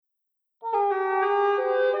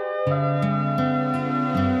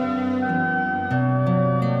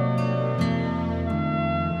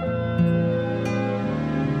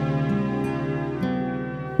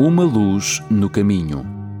Uma Luz no Caminho.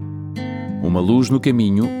 Uma Luz no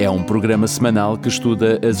Caminho é um programa semanal que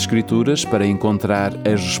estuda as Escrituras para encontrar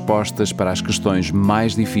as respostas para as questões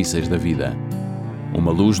mais difíceis da vida.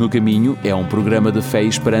 Uma Luz no Caminho é um programa de fé e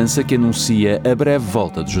esperança que anuncia a breve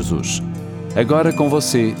volta de Jesus. Agora com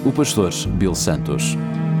você, o pastor Bill Santos.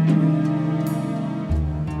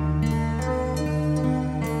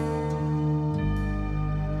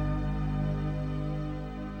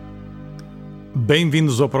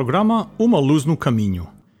 Bem-vindos ao programa Uma Luz no Caminho.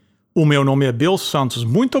 O meu nome é Bill Santos.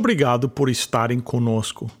 Muito obrigado por estarem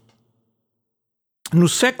conosco. No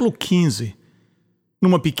século XV,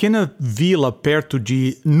 numa pequena vila perto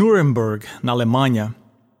de Nuremberg, na Alemanha,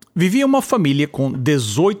 vivia uma família com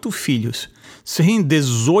 18 filhos. Sim,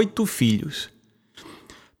 18 filhos.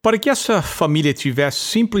 Para que essa família tivesse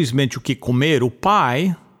simplesmente o que comer, o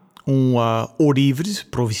pai, um ourives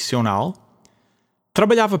profissional,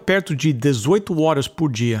 trabalhava perto de 18 horas por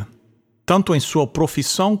dia, tanto em sua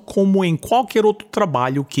profissão como em qualquer outro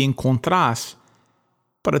trabalho que encontrasse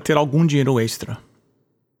para ter algum dinheiro extra.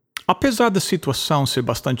 Apesar da situação ser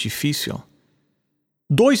bastante difícil,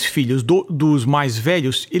 dois filhos dos mais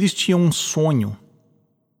velhos, eles tinham um sonho.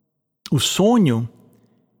 O sonho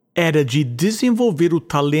era de desenvolver o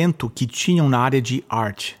talento que tinham na área de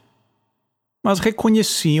arte. Mas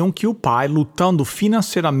reconheciam que o pai, lutando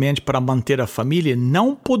financeiramente para manter a família,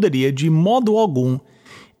 não poderia de modo algum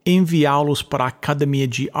enviá-los para a academia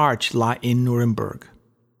de arte lá em Nuremberg.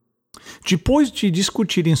 Depois de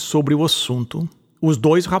discutirem sobre o assunto, os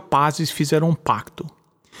dois rapazes fizeram um pacto.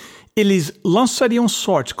 Eles lançariam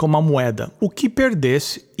sorte com uma moeda. O que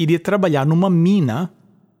perdesse iria trabalhar numa mina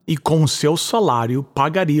e com o seu salário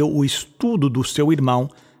pagaria o estudo do seu irmão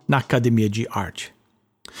na academia de arte.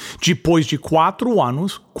 Depois de 4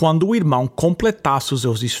 anos, quando o irmão completasse os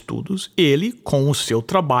seus estudos, ele, com o seu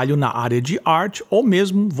trabalho na área de arte, ou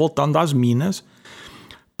mesmo voltando às minas,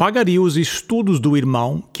 pagaria os estudos do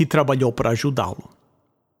irmão que trabalhou para ajudá-lo.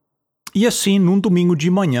 E assim, num domingo de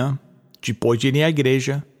manhã, depois de ir à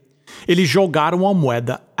igreja, eles jogaram a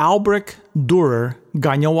moeda. Albrecht Dürer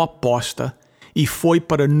ganhou a aposta e foi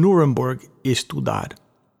para Nuremberg estudar.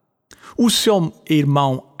 O seu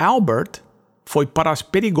irmão Albert foi para as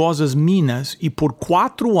perigosas minas e por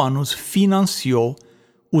 4 anos financiou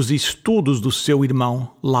os estudos do seu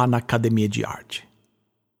irmão lá na academia de arte.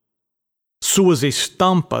 Suas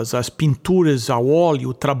estampas, as pinturas a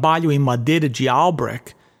óleo, o trabalho em madeira de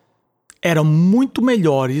Albrecht eram muito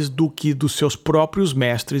melhores do que dos seus próprios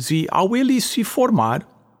mestres e, ao ele se formar,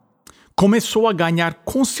 começou a ganhar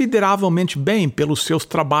consideravelmente bem pelos seus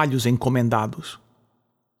trabalhos encomendados.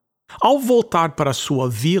 Ao voltar para sua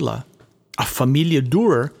vila, a família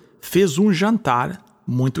Dürer fez um jantar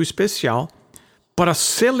muito especial para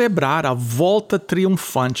celebrar a volta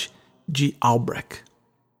triunfante de Albrecht.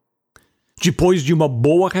 Depois de uma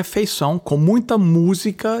boa refeição com muita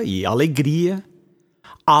música e alegria,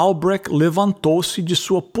 Albrecht levantou-se de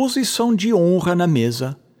sua posição de honra na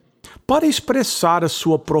mesa para expressar a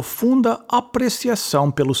sua profunda apreciação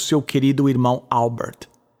pelo seu querido irmão Albert.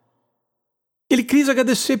 Ele quis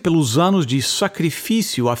agradecer pelos anos de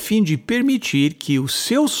sacrifício a fim de permitir que o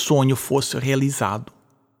seu sonho fosse realizado.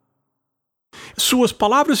 Suas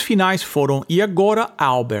palavras finais foram: "E agora,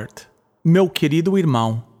 Albert, meu querido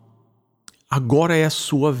irmão, agora é a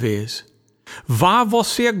sua vez. Vá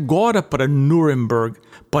você agora para Nuremberg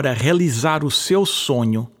para realizar o seu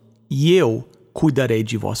sonho e eu cuidarei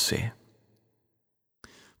de você."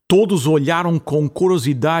 Todos olharam com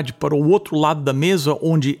curiosidade para o outro lado da mesa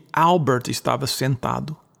onde Albert estava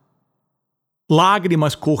sentado.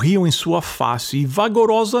 Lágrimas corriam em sua face e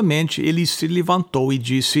vagarosamente ele se levantou e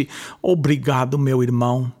disse: "Obrigado, meu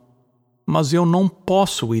irmão, mas eu não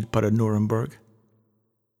posso ir para Nuremberg.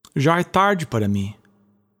 Já é tarde para mim.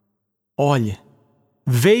 Olhe,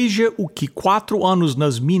 veja o que 4 anos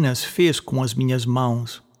nas minas fez com as minhas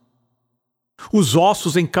mãos. Os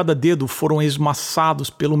ossos em cada dedo foram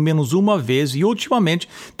esmaçados pelo menos uma vez e ultimamente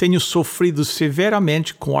tenho sofrido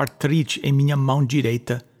severamente com artrite em minha mão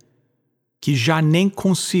direita, que já nem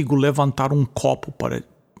consigo levantar um copo para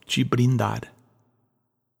te brindar.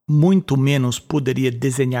 Muito menos poderia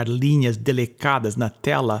desenhar linhas delicadas na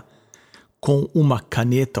tela com uma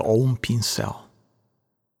caneta ou um pincel.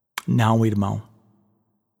 Não, irmão.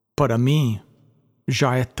 Para mim,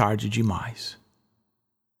 já é tarde demais."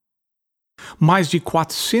 Mais de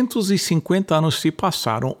 450 anos se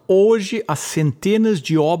passaram. Hoje, há centenas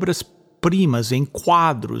de obras-primas em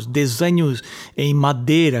quadros, desenhos em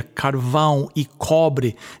madeira, carvão e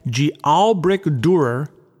cobre de Albrecht Dürer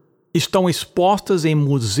estão expostas em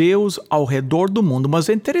museus ao redor do mundo. Mas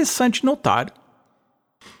é interessante notar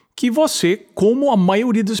que você, como a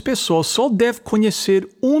maioria das pessoas, só deve conhecer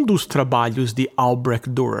um dos trabalhos de Albrecht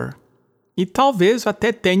Dürer. E talvez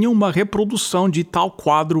até tenha uma reprodução de tal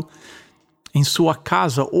quadro em sua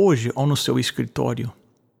casa hoje ou no seu escritório.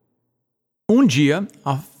 Um dia,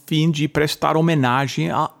 a fim de prestar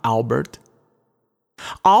homenagem a Albert,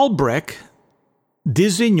 Albrecht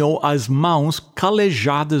desenhou as mãos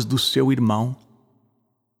calejadas do seu irmão,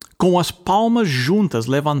 com as palmas juntas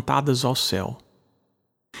levantadas ao céu.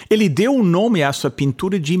 Ele deu o nome a essa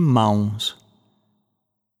pintura de mãos.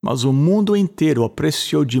 Mas o mundo inteiro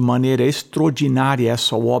apreciou de maneira extraordinária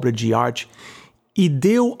essa obra de arte e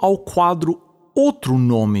deu ao quadro outro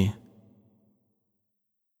nome: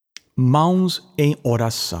 Mãos em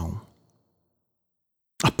Oração.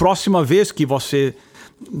 A próxima vez que você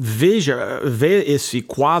vê esse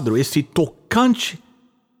quadro, esse tocante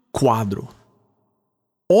quadro,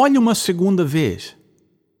 olhe uma segunda vez.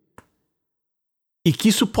 E que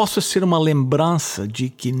isso possa ser uma lembrança de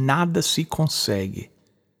que nada se consegue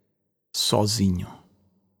sozinho.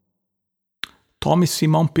 Tome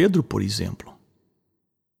Simão Pedro, por exemplo.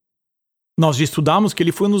 Nós estudamos que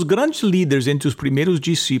ele foi um dos grandes líderes entre os primeiros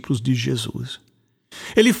discípulos de Jesus.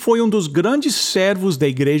 Ele foi um dos grandes servos da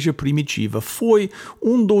igreja primitiva. Foi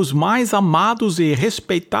um dos mais amados e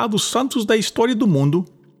respeitados santos da história do mundo.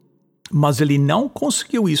 Mas ele não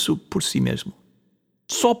conseguiu isso por si mesmo.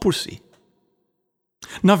 Só por si.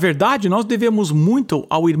 Na verdade, nós devemos muito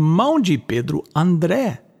ao irmão de Pedro,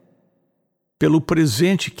 André, pelo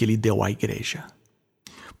presente que ele deu à igreja.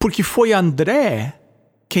 Porque foi André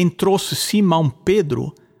quem trouxe Simão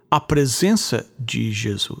Pedro à presença de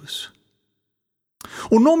Jesus.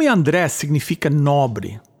 O nome André significa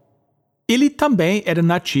nobre. Ele também era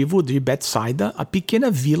nativo de Betsaida, a pequena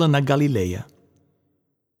vila na Galileia.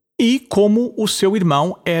 E como o seu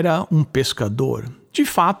irmão era um pescador. De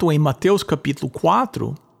fato, em Mateus capítulo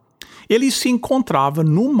 4, ele se encontrava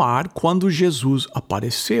no mar quando Jesus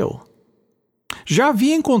apareceu. Já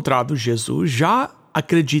havia encontrado Jesus, já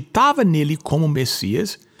acreditava nele como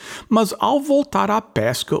Messias, mas ao voltar à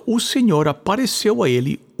pesca, o Senhor apareceu a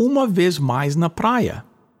ele uma vez mais na praia.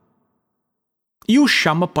 E o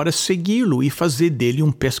chama para segui-lo e fazer dele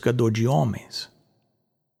um pescador de homens.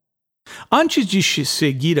 Antes de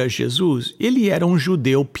seguir a Jesus, ele era um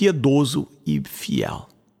judeu piedoso e fiel.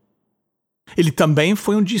 Ele também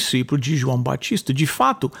foi um discípulo de João Batista. De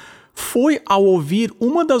fato, foi ao ouvir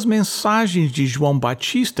uma das mensagens de João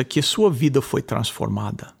Batista que sua vida foi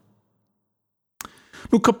transformada.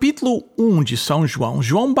 No capítulo 1 de São João,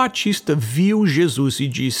 João Batista viu Jesus e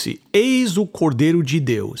disse: "Eis o Cordeiro de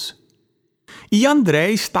Deus." E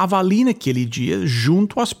André estava ali naquele dia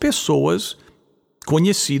junto às pessoas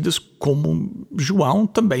conhecidas como João,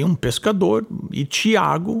 também um pescador, e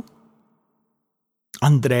Tiago.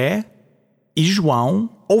 André e João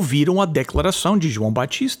ouviram a declaração de João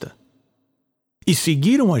Batista e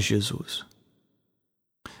seguiram a Jesus.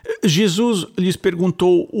 Jesus lhes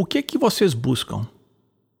perguntou: "O que é que vocês buscam?"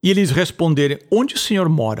 E eles responderam: "Onde o Senhor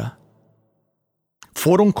mora?"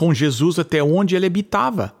 Foram com Jesus até onde ele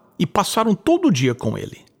habitava e passaram todo o dia com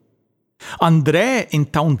ele. André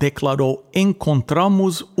então declarou: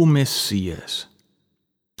 "Encontramos o Messias."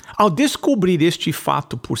 Ao descobrir este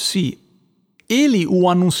fato por si, ele o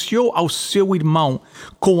anunciou ao seu irmão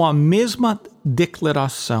com a mesma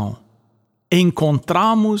declaração: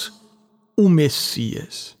 "Encontramos o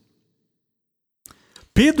Messias."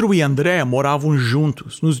 Pedro e André moravam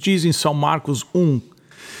juntos, nos diz em São Marcos 1,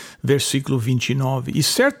 versículo 29, e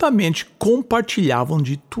certamente compartilhavam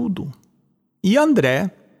de tudo. E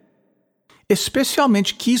André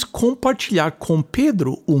especialmente quis compartilhar com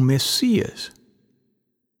Pedro o Messias.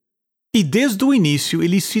 E desde o início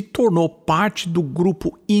ele se tornou parte do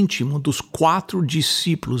grupo íntimo dos 4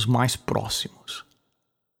 discípulos mais próximos.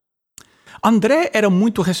 André era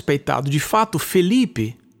muito respeitado. De fato,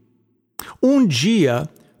 Felipe, um dia,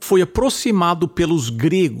 foi aproximado pelos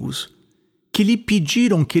gregos que lhe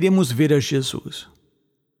pediram: "Queremos ver a Jesus."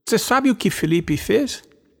 Você sabe o que Felipe fez?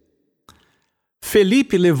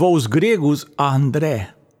 Felipe levou os gregos a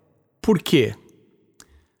André. Por quê?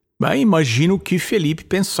 Bem, imagino que Felipe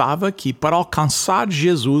pensava que para alcançar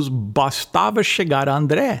Jesus bastava chegar a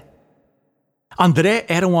André. André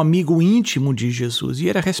era um amigo íntimo de Jesus e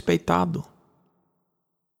era respeitado.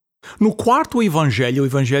 No quarto evangelho, o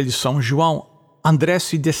evangelho de São João, André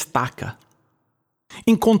se destaca.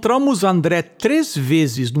 Encontramos André 3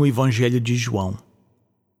 vezes no evangelho de João.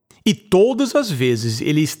 E todas as vezes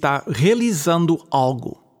ele está realizando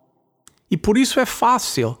algo. E por isso é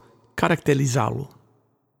fácil caracterizá-lo.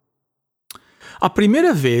 A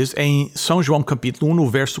primeira vez é em São João capítulo 1, no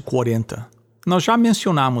verso 40. Nós já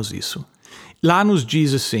mencionamos isso. Lá nos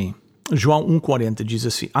diz assim, João 1,40 diz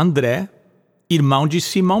assim: André, irmão de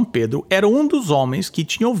Simão Pedro, era um dos homens que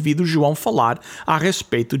tinha ouvido João falar a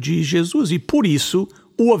respeito de Jesus e por isso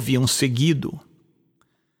o haviam seguido.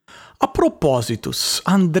 A propósito,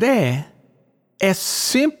 André é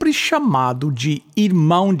sempre chamado de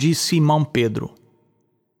irmão de Simão Pedro.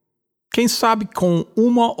 Quem sabe com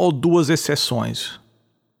uma ou duas exceções.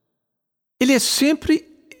 Ele é sempre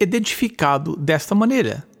identificado desta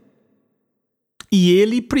maneira. E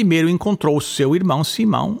ele primeiro encontrou seu irmão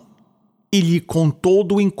Simão e lhe contou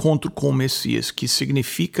do encontro com o Messias, que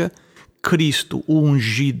significa Cristo, o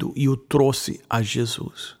ungido, e o trouxe a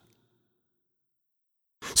Jesus.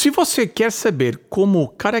 Se você quer saber como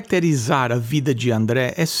caracterizar a vida de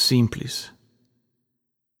André, é simples.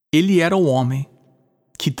 Ele era o homem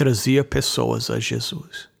que trazia pessoas a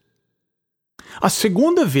Jesus. A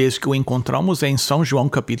segunda vez que o encontramos é em São João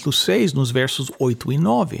capítulo 6, nos versos 8 e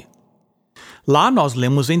 9. Lá nós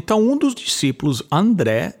lemos então um dos discípulos,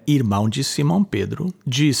 André, irmão de Simão Pedro,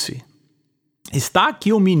 disse: Está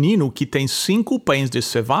aqui um menino que tem 5 pães de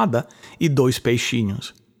cevada e 2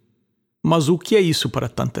 peixinhos. Mas o que é isso para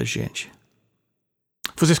tanta gente?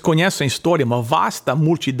 Vocês conhecem a história? Uma vasta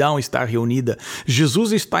multidão está reunida.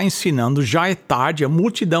 Jesus está ensinando, já é tarde, a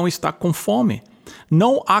multidão está com fome.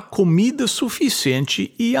 Não há comida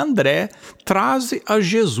suficiente e André traz a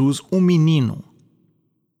Jesus um menino.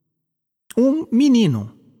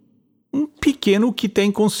 Um pequeno que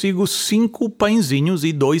tem consigo 5 pãezinhos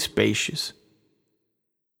e 2 peixes.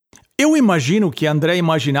 Eu imagino que André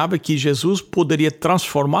imaginava que Jesus poderia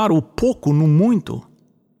transformar o pouco no muito.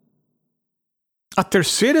 A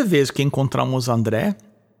terceira vez que encontramos André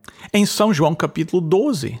é em São João capítulo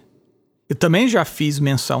 12. Eu também já fiz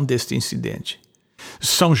menção deste incidente.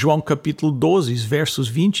 São João capítulo 12, versos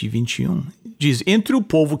 20 e 21, diz: Entre o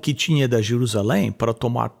povo que tinha da Jerusalém para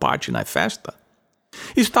tomar parte na festa,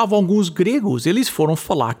 estavam alguns gregos. Eles foram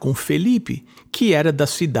falar com Felipe, que era da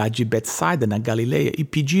cidade de Betsaida, na Galileia, e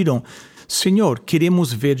pediram: Senhor,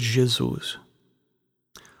 queremos ver Jesus.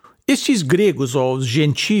 Estes gregos, ou os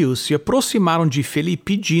gentios, se aproximaram de Felipe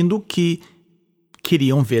pedindo que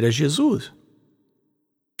queriam ver a Jesus.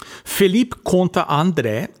 Felipe conta a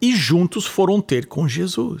André e juntos foram ter com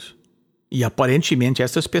Jesus. E aparentemente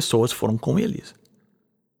essas pessoas foram com eles.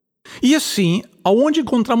 E assim, aonde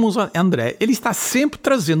encontramos André, ele está sempre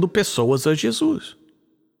trazendo pessoas a Jesus.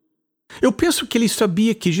 Eu penso que ele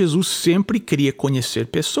sabia que Jesus sempre queria conhecer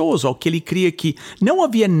pessoas, ou que ele cria que não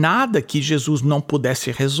havia nada que Jesus não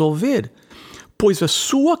pudesse resolver, pois a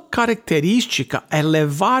sua característica é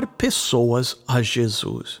levar pessoas a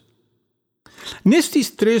Jesus.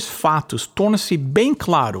 Nestes 3 fatos, torna-se bem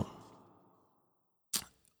claro,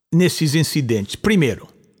 nesses incidentes. Primeiro,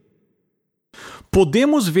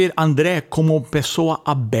 podemos ver André como uma pessoa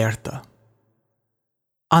aberta.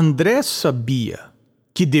 André sabia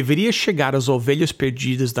que deveria chegar às ovelhas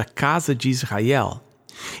perdidas da casa de Israel.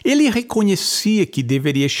 Ele reconhecia que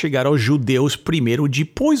deveria chegar aos judeus primeiro,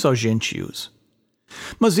 depois aos gentios.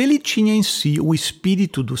 Mas ele tinha em si o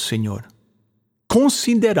Espírito do Senhor,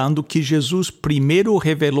 considerando que Jesus primeiro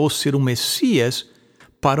revelou ser o Messias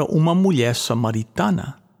para uma mulher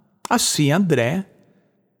samaritana. Assim, André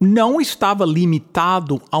não estava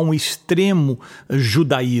limitado a um extremo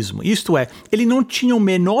judaísmo. Isto é, ele não tinha o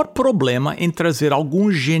menor problema em trazer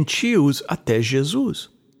alguns gentios até Jesus.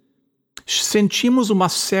 Sentimos uma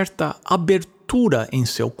certa abertura em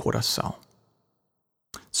seu coração.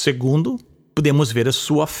 Segundo, podemos ver a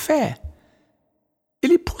sua fé.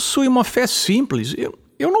 Ele possui uma fé simples.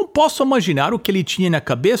 Eu não posso imaginar o que ele tinha na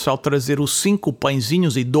cabeça ao trazer os 5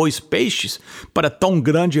 pãezinhos e 2 peixes para tão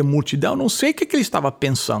grande a multidão. Não sei o que ele estava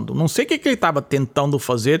pensando. Não sei o que ele estava tentando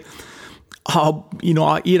fazer ao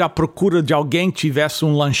ir à procura de alguém que tivesse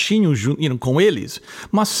um lanchinho com eles.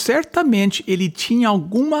 Mas certamente ele tinha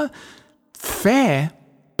alguma fé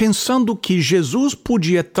pensando que Jesus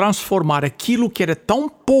podia transformar aquilo que era tão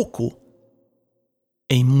pouco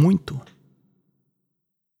em muito.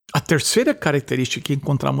 A terceira característica que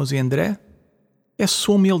encontramos em André é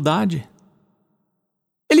sua humildade.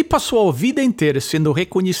 Ele passou a vida inteira sendo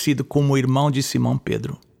reconhecido como irmão de Simão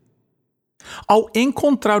Pedro. Ao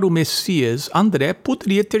encontrar o Messias, André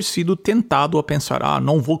poderia ter sido tentado a pensar: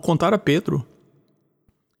 não vou contar a Pedro.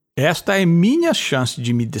 Esta é minha chance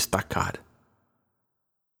de me destacar.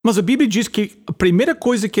 Mas a Bíblia diz que a primeira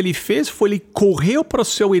coisa que ele fez foi ele correu para o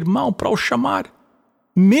seu irmão para o chamar,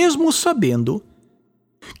 mesmo sabendo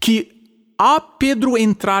que a Pedro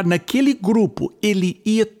entrar naquele grupo, ele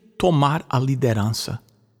ia tomar a liderança.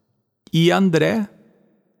 E André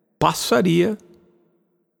passaria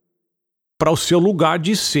para o seu lugar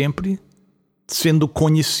de sempre, sendo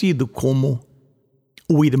conhecido como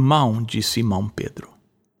o irmão de Simão Pedro.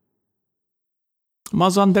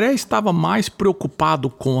 Mas André estava mais preocupado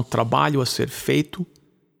com o trabalho a ser feito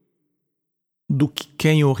do que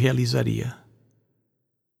quem o realizaria.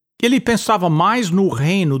 Ele pensava mais no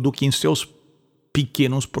reino do que em seus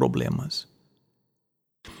pequenos problemas.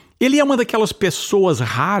 Ele é uma daquelas pessoas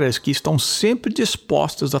raras que estão sempre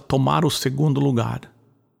dispostas a tomar o segundo lugar.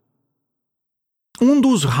 Um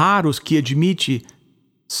dos raros que admite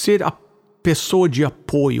ser a pessoa de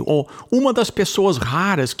apoio, ou uma das pessoas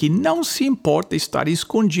raras que não se importa estar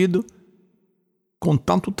escondido com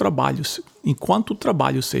tanto trabalho, enquanto o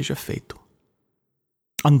trabalho seja feito.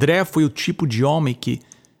 André foi o tipo de homem que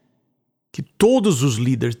todos os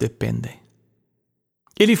líderes dependem.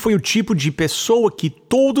 Ele foi o tipo de pessoa que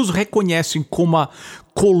todos reconhecem como a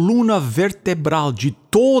coluna vertebral de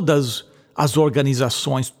todas as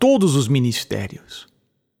organizações, todos os ministérios.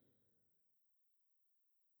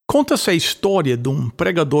 Conta-se a história de um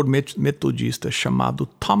pregador metodista chamado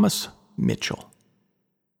Thomas Mitchell.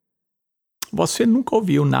 Você nunca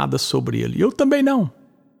ouviu nada sobre ele, eu também não.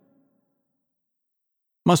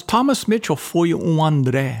 Mas Thomas Mitchell foi um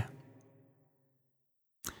André.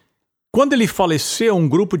 Quando ele faleceu, um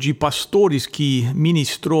grupo de pastores que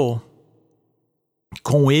ministrou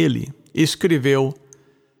com ele escreveu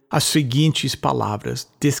as seguintes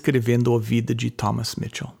palavras descrevendo a vida de Thomas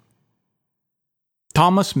Mitchell.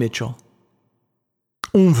 Thomas Mitchell,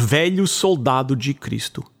 um velho soldado de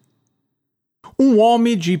Cristo, um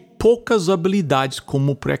homem de poucas habilidades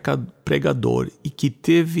como pregador e que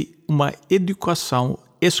teve uma educação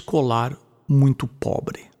escolar muito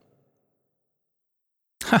pobre.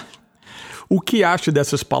 O que acha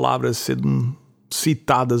dessas palavras sendo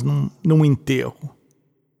citadas num enterro?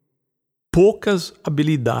 Poucas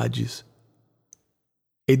habilidades,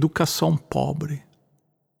 educação pobre.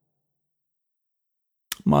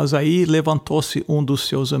 Mas aí levantou-se um dos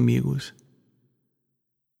seus amigos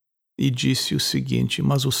e disse o seguinte: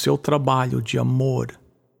 mas o seu trabalho de amor,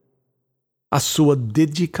 a sua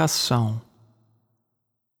dedicação,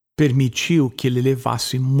 permitiu que ele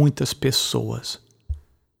levasse muitas pessoas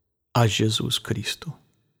a Jesus Cristo.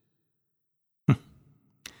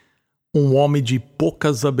 Um homem de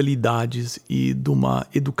poucas habilidades e de uma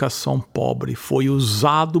educação pobre foi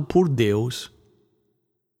usado por Deus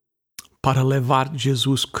para levar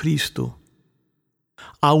Jesus Cristo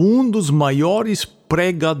a um dos maiores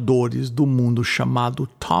pregadores do mundo chamado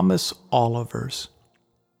Thomas Olivers,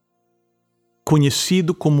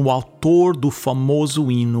 conhecido como o autor do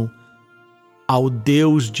famoso hino Ao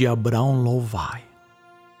Deus de Abraão louvai.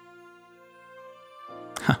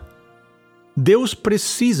 Deus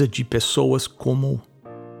precisa de pessoas como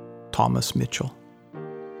Thomas Mitchell.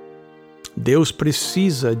 Deus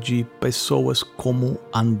precisa de pessoas como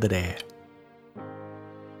André.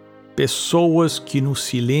 Pessoas que no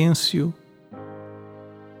silêncio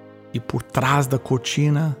e por trás da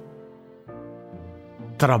cortina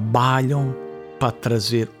trabalham para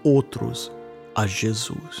trazer outros a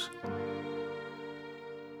Jesus.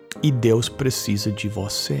 E Deus precisa de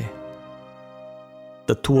você,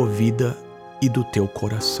 da tua vida e do teu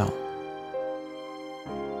coração.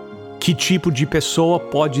 Que tipo de pessoa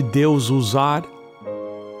pode Deus usar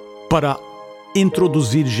para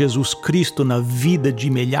introduzir Jesus Cristo na vida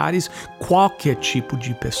de milhares? Qualquer tipo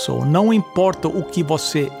de pessoa. Não importa o que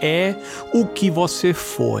você é, o que você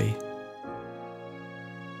foi.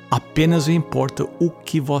 Apenas importa o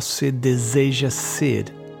que você deseja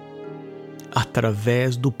ser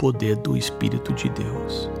através do poder do Espírito de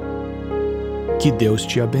Deus. Que Deus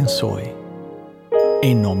te abençoe.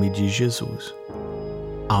 Em nome de Jesus.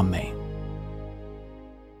 Amém.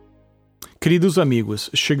 Queridos amigos,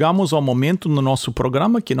 chegamos ao momento no nosso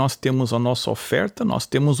programa que nós temos a nossa oferta. Nós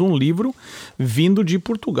temos um livro vindo de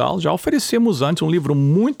Portugal. Já oferecemos antes um livro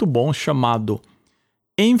muito bom chamado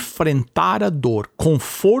Enfrentar a Dor,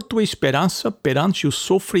 Conforto e Esperança perante o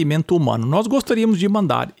Sofrimento Humano. Nós gostaríamos de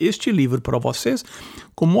mandar este livro para vocês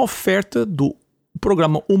como oferta do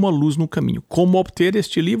programa Uma Luz no Caminho. Como obter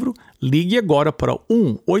este livro? Ligue agora para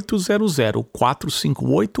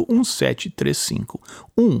 1-800-458-1735.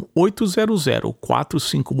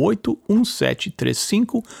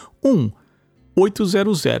 1-800-458-1735.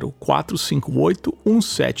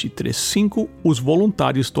 1-800-458-1735. Os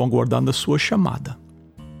voluntários estão aguardando a sua chamada.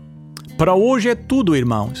 Para hoje é tudo,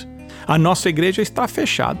 irmãos. A nossa igreja está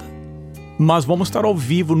fechada, mas vamos estar ao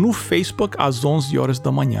vivo no Facebook às 11 horas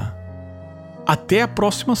da manhã. Até a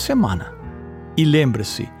próxima semana. E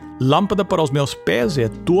lembre-se, lâmpada para os meus pés é a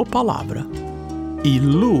tua palavra e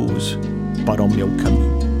luz para o meu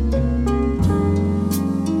caminho.